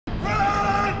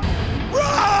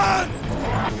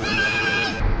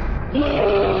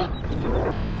Hello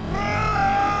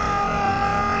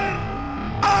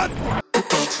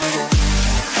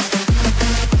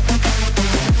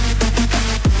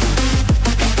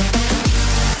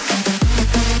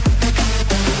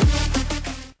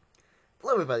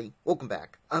everybody, welcome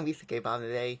back. I'm Jurassic Bob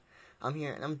today. I'm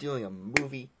here and I'm doing a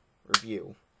movie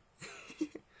review.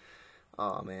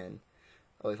 Oh man,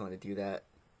 I always wanted to do that.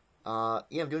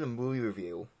 Yeah, I'm doing a movie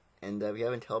review. And if you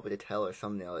haven't told me to tell or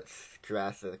thumbnail, it's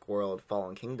Jurassic World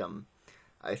Fallen Kingdom.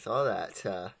 I saw that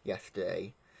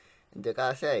yesterday. And I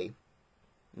gotta say,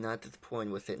 not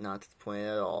disappointed with it, not disappointed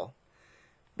at all.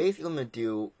 Basically what I'm gonna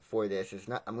do for this is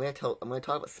I'm gonna talk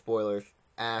about spoilers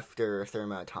after a certain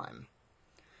amount of time.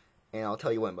 And I'll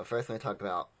tell you when, but first I'm going to talk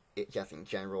about it just in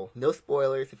general. No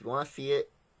spoilers. If you want to see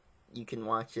it, you can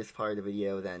watch this part of the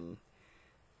video. Then,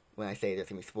 when I say there's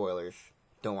going to be spoilers,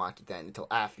 don't watch it then until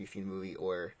after you see the movie,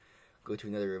 or go to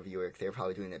another reviewer, because they're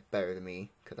probably doing it better than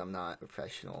me, because I'm not a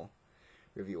professional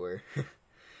reviewer.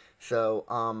 So,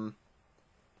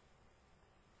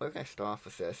 where can I start off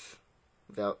with this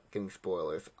without giving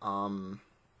spoilers?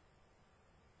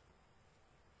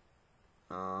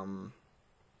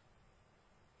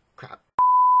 Crap.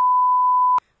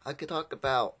 I could talk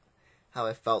about how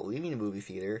I felt leaving the movie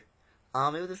theater.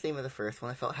 It was the same as the first one.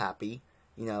 I felt happy.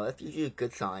 You know, that's usually a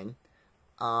good sign.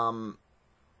 The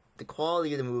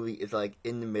quality of the movie is like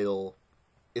in the middle.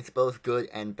 It's both good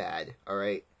and bad,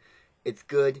 alright? It's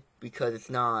good because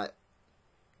it's not...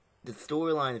 The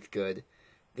storyline is good.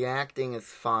 The acting is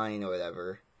fine or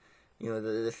whatever. You know,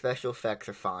 the special effects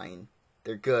are fine.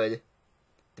 They're good.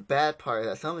 The bad part is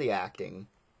that some of the acting...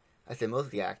 I said most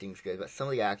of the acting is good, but some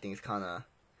of the acting is kind of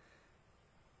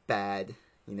bad,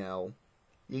 you know.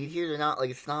 You can hear they're not, like,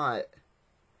 it's not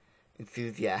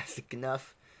enthusiastic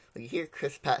enough. Like, you hear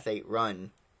Chris Pratt say,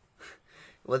 run.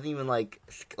 It wasn't even, like,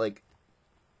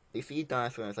 they see a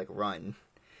dinosaur and it's like, run.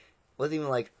 It wasn't even,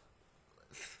 like,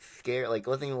 scared, like, it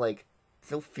wasn't even, like,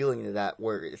 there's no feeling to that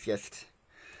word. It's just,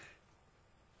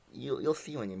 you'll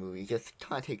see when you movie. It just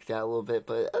kind of takes that a little bit,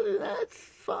 but other than that, it's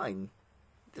fine.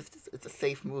 It's a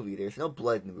safe movie. There's no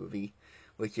blood in the movie,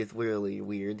 which is really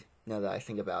weird, now that I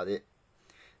think about it.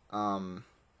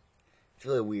 It's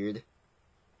really weird.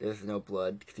 There's no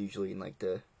blood, because usually in, like,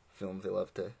 the films they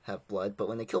love to have blood, but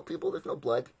when they kill people, there's no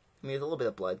blood. I mean, there's a little bit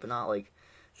of blood, but not, like,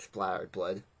 splattered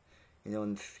blood. You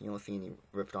don't see any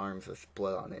ripped arms with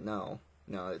blood on it, no.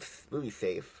 No, it's really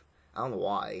safe. I don't know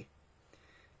why.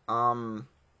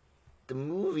 The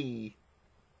movie...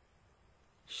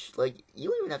 Like, you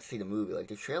don't even have to see the movie. Like,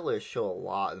 the trailers show a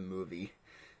lot of the movie.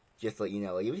 Just like, you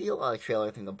know, like, you see a lot of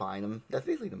trailers and combine them. That's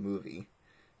basically the movie.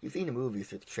 You've seen the movies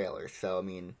through the trailers, so, I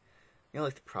mean, you're not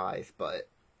really surprised, but,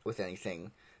 with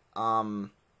anything. I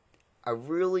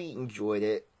really enjoyed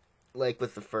it, like,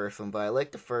 with the first one, but I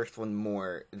like the first one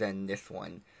more than this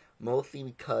one. Mostly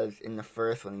because in the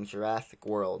first one, in Jurassic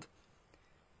World,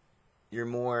 you're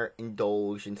more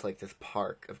indulged into, like, this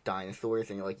park of dinosaurs,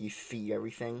 and, like, you see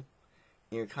everything.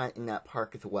 You're kind of in that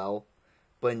park as well,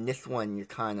 but in this one, you're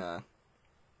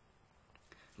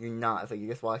not. It's like you're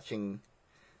just watching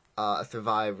a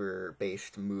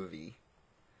Survivor-based movie,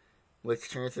 which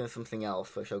turns into something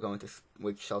else, which I'll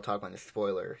talk about in the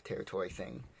spoiler territory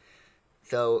thing.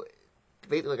 So,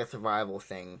 basically like a survival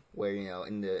thing, where, you know,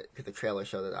 because the trailer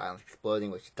showed that the island's exploding,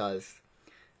 which it does.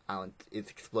 Island is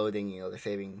exploding, you know, they're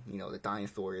saving, you know, the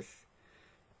dinosaurs,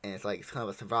 and it's like, it's kind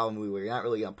of a survival movie where you're not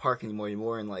really in a park anymore, you're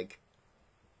more in, like,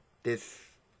 this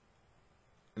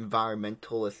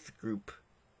environmentalist group,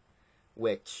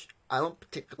 which I don't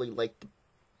particularly like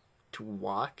to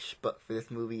watch, but for this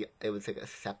movie, it was like an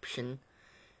exception.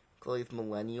 All these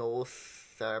millennials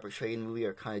that are portrayed in the movie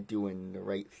are kind of doing the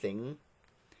right thing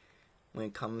when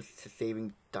it comes to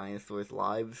saving dinosaurs'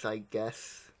 lives, I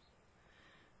guess.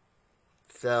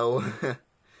 So, the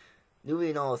movie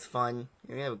and all is fun.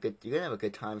 You're gonna have a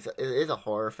good time. So it is a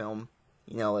horror film.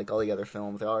 You know, like all the other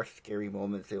films, there are scary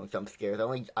moments, there are jump scares.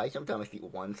 I jumped on my feet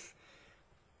once,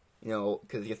 you know,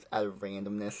 because just out of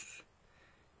randomness.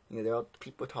 You know, there are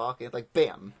people talking, it's like,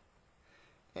 bam!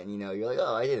 And, you know, you're like,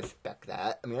 oh, I didn't expect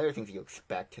that. I mean, other things you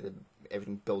expect,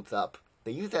 everything builds up.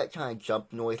 They use that kind of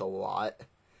jump noise a lot,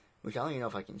 which I don't even know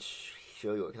if I can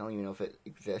show you, because I don't even know if it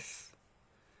exists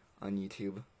on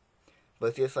YouTube. But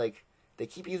it's just like, they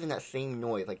keep using that same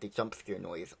noise, like the jump scare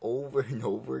noise, over and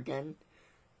over again.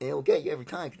 And it'll get you every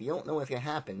time, because you don't know what's going to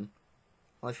happen.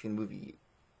 Unless you're in the movie.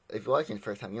 If you're watching it the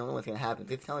first time, you don't know what's going to happen.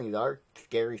 It's telling you there are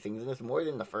scary things, and there's more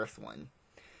than the first one.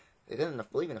 I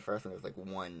believe in the first one there's like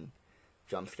one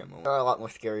jump scare moment. There are a lot more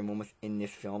scary moments in this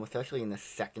film, especially in the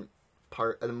second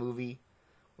part of the movie,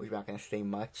 which we're not going to say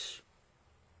much.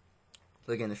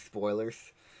 Again, the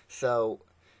spoilers. So,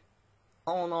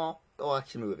 All in all, go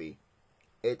watch the movie.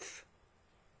 It's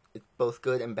it's both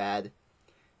good and bad.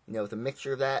 It's a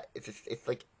mixture of that. It's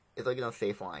like a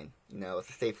safe line. It's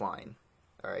a safe line.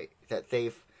 All right, it's that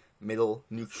safe middle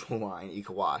neutral line that you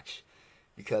can watch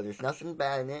because there's nothing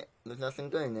bad in it. There's nothing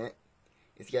good in it.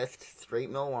 It's just straight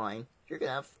middle line. You're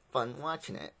gonna have fun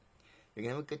watching it. You're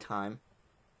gonna have a good time.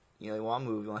 You want to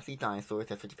move. You want to see dinosaurs.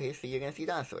 That's what you pay to see. You're gonna see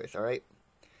dinosaurs. All right.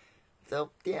 So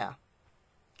yeah,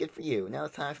 good for you. Now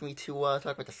it's time for me to talk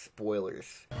about the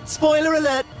spoilers. Spoiler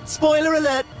alert! Spoiler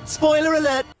alert! Spoiler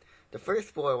alert! The first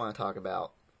spoiler I want to talk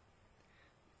about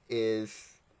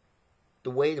is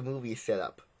the way the movie is set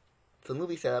up. So the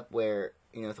movie is set up where,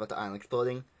 it's about the island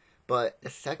exploding, but the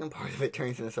second part of it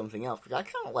turns into something else, which I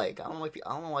kind of like. I don't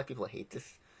know why people hate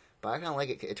this, but I kind of like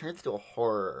it. It turns into a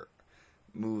horror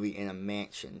movie in a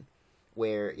mansion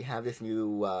where you have this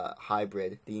new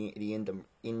hybrid, the Indum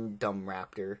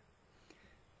Raptor,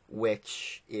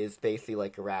 which is basically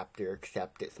like a raptor,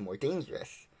 except it's more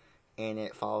dangerous. And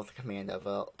it follows the command of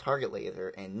a target laser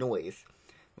and noise,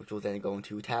 which will then go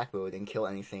into attack mode and kill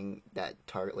anything that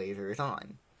target laser is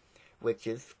on, which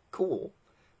is cool.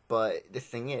 But the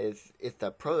thing is, it's a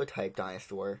prototype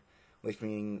dinosaur, which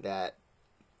means that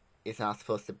it's not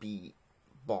supposed to be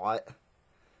bought,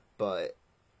 but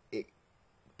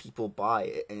people buy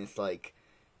it, and it's like,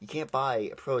 you can't buy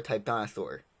a prototype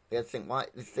dinosaur. That's the thing. Why?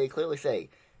 They clearly say,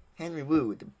 Henry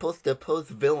Wu, the post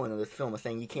villain of this film, is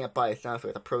saying you can't buy a dinosaur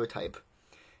as a prototype.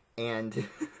 And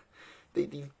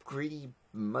these greedy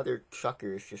mother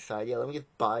truckers decide, yeah, let me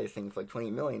just buy this thing for like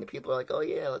 $20 million. And people are like, oh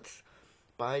yeah, let's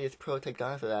buy this prototype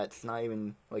dinosaur that's not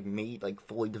even like made, like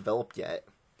fully developed yet.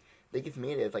 They just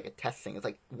made it as like a test thing. It's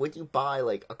like, would you buy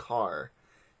like a car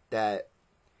that,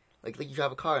 like you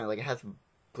drive a car and like it has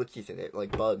glitches in it,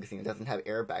 like bugs, it doesn't have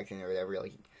airbags in it or whatever,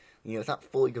 like, it's not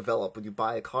fully developed. Would you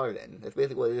buy a car then? That's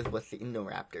basically what it is with the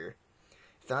Indoraptor.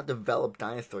 It's not a developed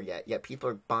dinosaur yet people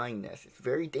are buying this. It's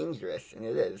very dangerous, and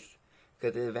it is.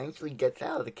 Because it eventually gets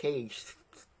out of the cage,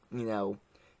 because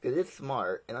it's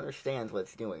smart and understands what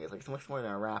it's doing. It's like so much more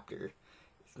than a raptor. It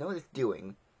knows what it's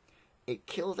doing. It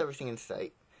kills everything in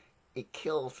sight. It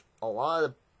kills a lot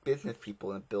of business people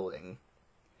in a building.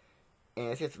 And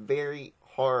it's just very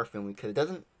horror filmy because it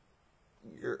doesn't.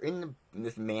 You're in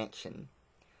this mansion,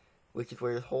 which is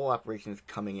where this whole operation is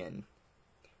coming in,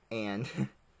 and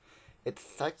it's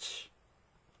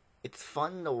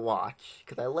fun to watch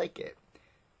because I like it.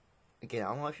 Again, I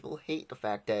don't know why people hate the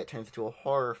fact that it turns into a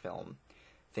horror film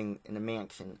thing in a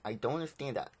mansion. I don't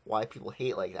understand that. Why people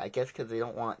hate like that. I guess because they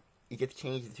don't want it gets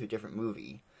changed into a different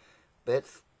movie. But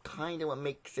that's kind of what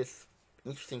makes this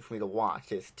interesting for me to watch.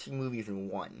 There's two movies in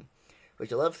one.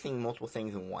 Which I love seeing multiple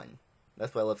things in one.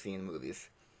 That's what I love seeing in movies.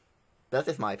 That's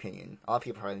just my opinion. A lot of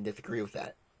people probably disagree with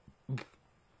that.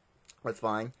 That's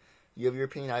fine. You have your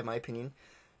opinion, I have my opinion.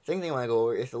 Second thing I want to go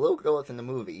over is the little girl that's in the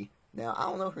movie. Now, I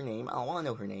don't know her name. I don't want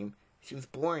to know her name. She was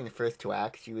boring in the first two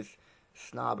acts. She was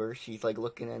snobber. She's like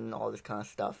looking and all this kind of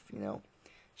stuff,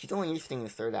 She's only interesting in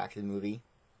the third act of the movie.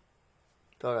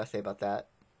 That's all I gotta say about that.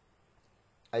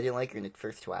 I didn't like her in the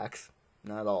first two acts.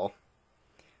 Not at all.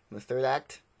 In the third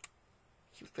act,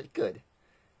 she was pretty good.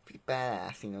 Pretty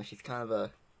badass, she's kind of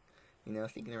a,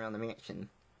 sneaking around the mansion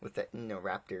with that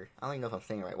Indoraptor. I don't even know if I'm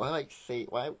saying it right.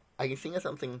 Why I can think of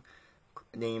something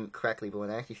named correctly, but when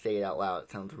I actually say it out loud,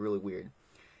 it sounds really weird.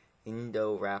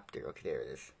 Indoraptor. Okay, there it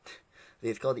is.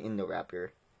 It's called the Indoraptor.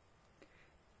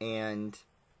 And,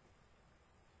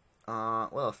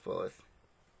 what else was?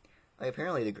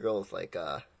 Apparently the girl is like,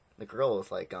 a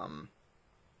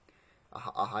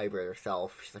hybrid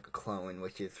herself. She's like a clone,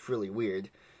 which is really weird.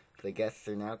 But I guess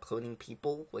they're now cloning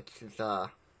people, which is,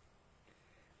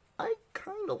 I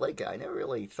kind of like it. I never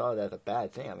really saw that as a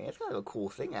bad thing. I mean, it's kind of a cool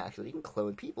thing, actually. You can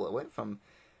clone people. It went from,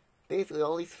 basically,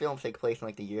 all these films take place in,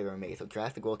 like, the year they were made. So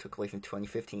Jurassic World took place in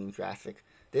 2015, Jurassic.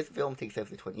 This film takes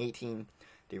place in 2018.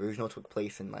 The original took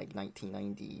place in, like,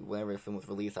 1990. Whenever the film was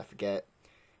released, I forget.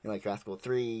 Like, Jurassic World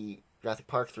 3, Jurassic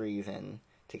Park 3s, and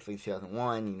takes place in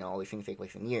 2001, all these things take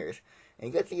place in years. And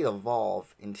you get to see it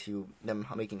evolve into them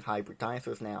making hybrid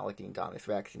dinosaurs now, like the Indominus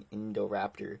Rex and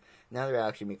Indoraptor. Now they're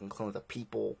actually making clones of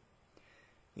people,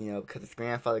 because his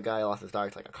grandfather guy lost his daughter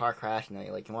to, like, a car crash, and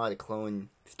he wanted to clone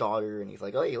his daughter, and he's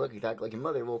like, oh, you look exactly like your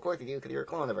mother. Well, of course you do, because you're a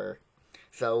clone of her.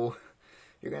 So,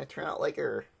 you're going to turn out like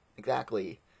her.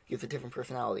 Exactly. He has a different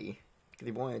personality, because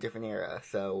you're born in a different era,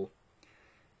 so,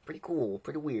 pretty cool,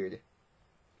 pretty weird.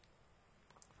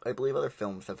 I believe other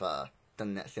films have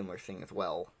done that similar thing as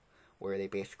well, where they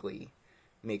basically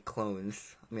make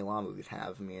clones. I mean, a lot of movies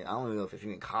have. I mean, I don't even know if it's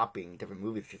even copying different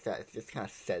movies. It's just kind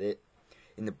of set it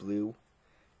in the blue.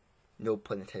 No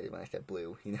pun intended when I said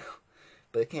blue,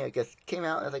 But it just came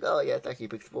out and I was like, oh yeah, it's actually a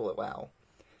big spoiler. Wow.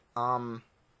 Um,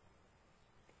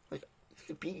 like,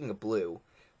 speaking of Blue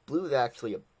is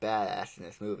actually a badass in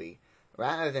this movie.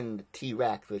 Rather than the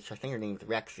T-Rex, which I think her name is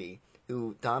Rexy,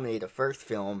 who dominated the first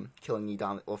film, fighting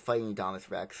Udomus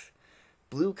Rex,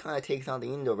 Blue kind of takes on the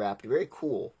Indoraptor. Very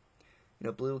cool.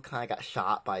 Blue kind of got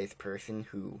shot by this person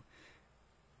who,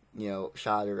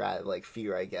 shot her out of, like,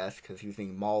 fear, I guess, because he was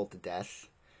being mauled to death.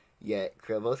 Yet,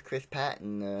 both Chris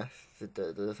Patton,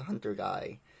 the hunter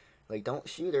guy, like, don't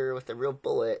shoot her with a real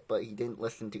bullet, but he didn't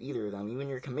listen to either of them. Even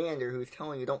your commander, who's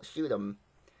telling you don't shoot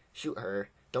her,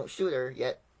 don't shoot her,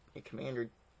 yet your commander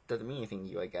doesn't mean anything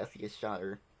to you, I guess. He just shot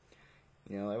her.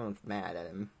 Everyone's mad at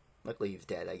him. Luckily, he's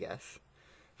dead, I guess.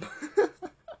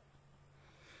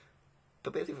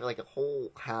 But basically, for like a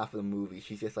whole half of the movie,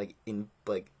 she's just like in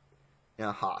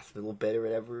a hospital bed or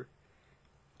whatever,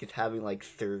 just having like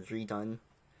surgery done,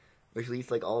 which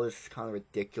leads like all this kind of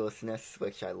ridiculousness,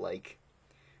 which I like,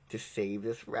 to save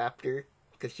this raptor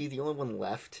because she's the only one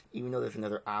left. Even though there's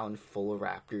another island full of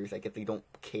raptors, I guess they don't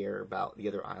care about the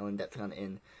other island that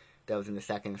was in the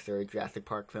second and third Jurassic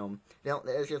Park film.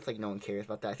 It's just like no one cares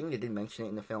about that. I think they did mention it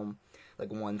in the film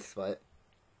like once, but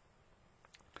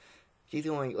she's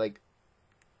the only like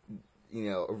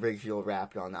original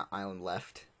raptor on that island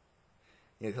left.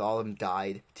 Because all of them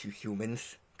died to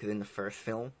humans, because in the first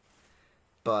film.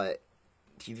 But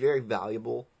she's very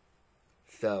valuable,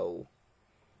 so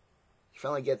she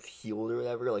finally gets healed or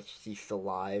whatever, like she's still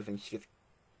alive, and she gets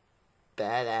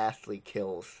badassly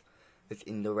kills this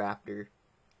Indoraptor.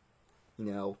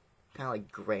 Kind of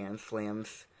like grand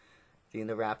slams the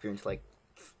Indoraptor into like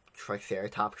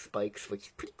Triceratops spikes, which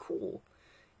is pretty cool.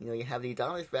 You have the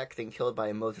Udomus Rex getting killed by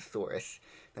a Mosasaurus.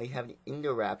 Now you have the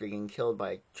Indoraptor getting killed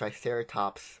by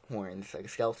Triceratops horns, like a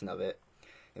skeleton of it.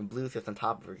 And Blue's just on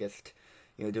top of her, just,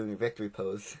 doing a victory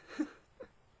pose.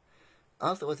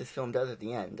 Also, what this film does at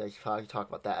the end, I should probably talk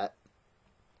about that.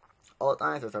 All the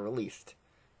dinosaurs are released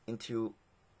into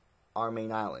our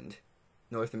main island,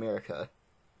 North America.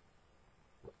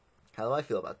 How do I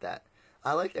feel about that?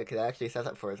 I like that because it actually sets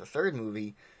up for us a third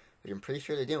movie, which I'm pretty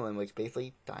sure they're doing, which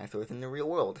basically dinosaurs in the real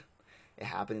world. It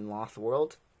happened in Lost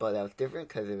World, but that was different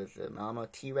because it was a mama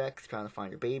T-Rex trying to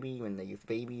find her baby, when they used the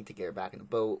baby to get her back in the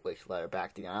boat, which led her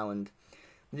back to the island.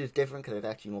 This is different because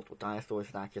there's actually multiple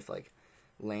dinosaurs, not just like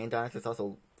land dinosaurs,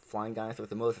 also flying dinosaurs.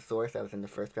 The Mosasaurus that was in the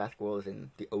first Jurassic World is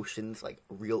in the oceans, like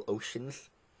real oceans.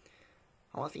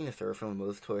 I want to see in the third film a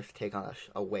Mosasaurus take on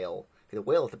a whale, because the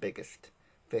whale is the biggest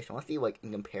fish. I want to see, like,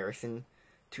 in comparison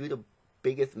to the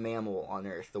biggest mammal on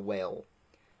Earth, the whale.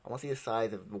 I want to see the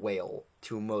size of the whale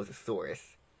to a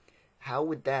Mosasaurus. How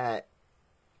would that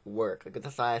work? Like, it's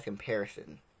a size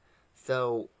comparison.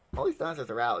 So, all these dinosaurs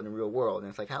are out in the real world, and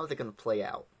it's like, how is it going to play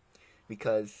out?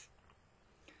 Because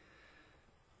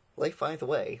life finds a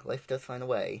way. Life does find a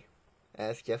way.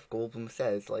 As Jeff Goldblum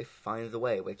says, life finds a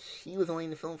way, which he was only in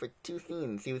the film for 2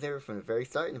 scenes. He was there from the very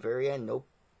start and the very end. Nope,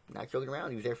 not joking around.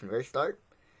 He was there from the very start,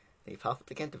 and he pops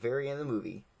up again at the very end of the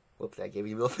movie. Whoops, I gave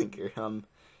you a middle finger. So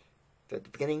at the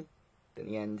beginning, then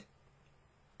the end,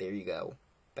 there you go.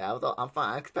 But I'm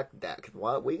fine. I expected that, because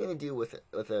what are you going to do with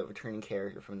a returning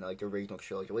character from the original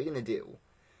trilogy? What are you going to do?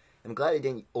 I'm glad they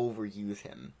didn't overuse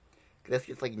him. Because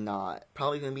that's just not...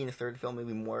 Probably going to be in the third film,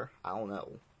 maybe more. I don't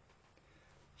know.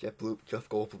 Jeff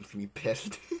Goldblum's going to be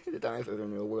pissed. The dinosaurs are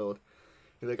in the real world.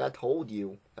 He's like, I told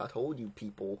you,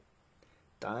 people.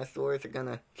 Dinosaurs are going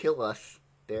to kill us.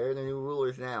 They're the new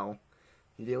rulers now.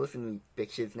 You didn't listen to me,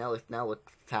 bitches. Now what's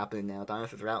happening now?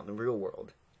 Dinosaurs are out in the real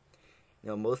world.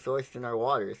 Mosasaurus in our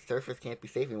waters. Surfers can't be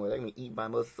safe anymore. They're going to be eaten by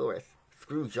Mosasaurus.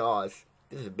 Screw Jaws.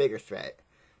 This is a bigger threat.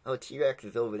 Oh, T-Rex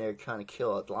is over there trying to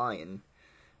kill a lion.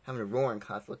 Having a roaring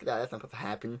contest. Look at that. That's not supposed to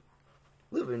happen.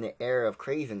 Living in the era of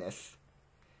craziness.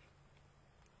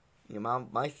 I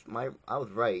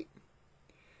was right.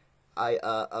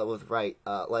 I was right.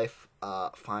 Life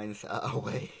finds a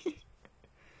way.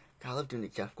 God, I love doing the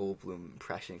Jeff Goldblum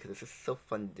impression because it's just so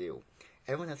fun to do.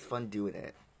 Everyone has fun doing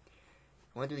it.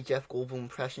 Want to do the Jeff Goldblum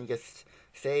impression? Just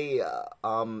say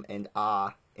and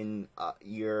in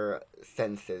your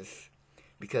sentences,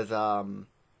 because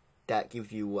that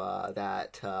gives you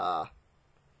that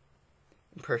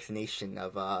impersonation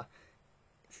of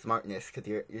smartness, because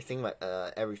you're thinking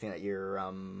about everything that you're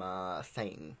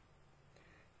saying.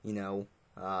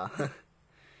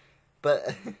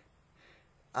 But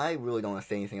I really don't want to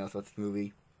say anything else about this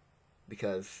movie,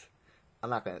 because I'm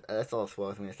not gonna. That's all the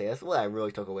spoilers I'm gonna say. That's what I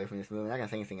really took away from this movie. I'm not gonna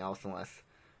say anything else unless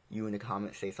you in the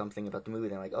comments say something about the movie.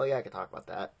 Then like, oh yeah, I could talk about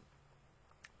that.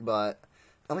 But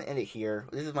I'm gonna end it here.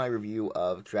 This is my review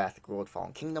of Jurassic World: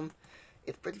 Fallen Kingdom.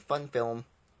 It's a pretty fun film.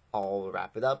 I'll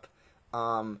wrap it up.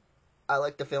 I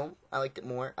liked the film. I liked it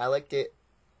more. I liked it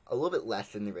a little bit less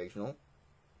than the original.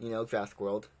 Jurassic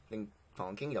World than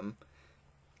Fallen Kingdom.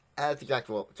 As the Jurassic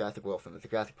World film, the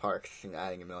Jurassic Parks,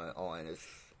 adding a million on is,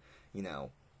 a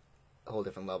whole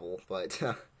different level. But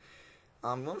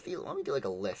let me do like a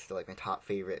list of like my top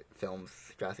favorite films,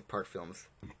 Jurassic Park films.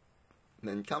 And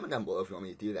then comment down below if you want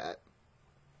me to do that.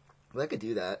 Well, I could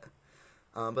do that.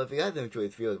 But if you guys enjoyed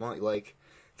this video, why don't you like,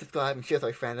 subscribe, and share with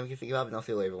my friends. I'm going to think about it, and I'll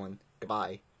see you later, everyone.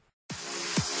 Goodbye.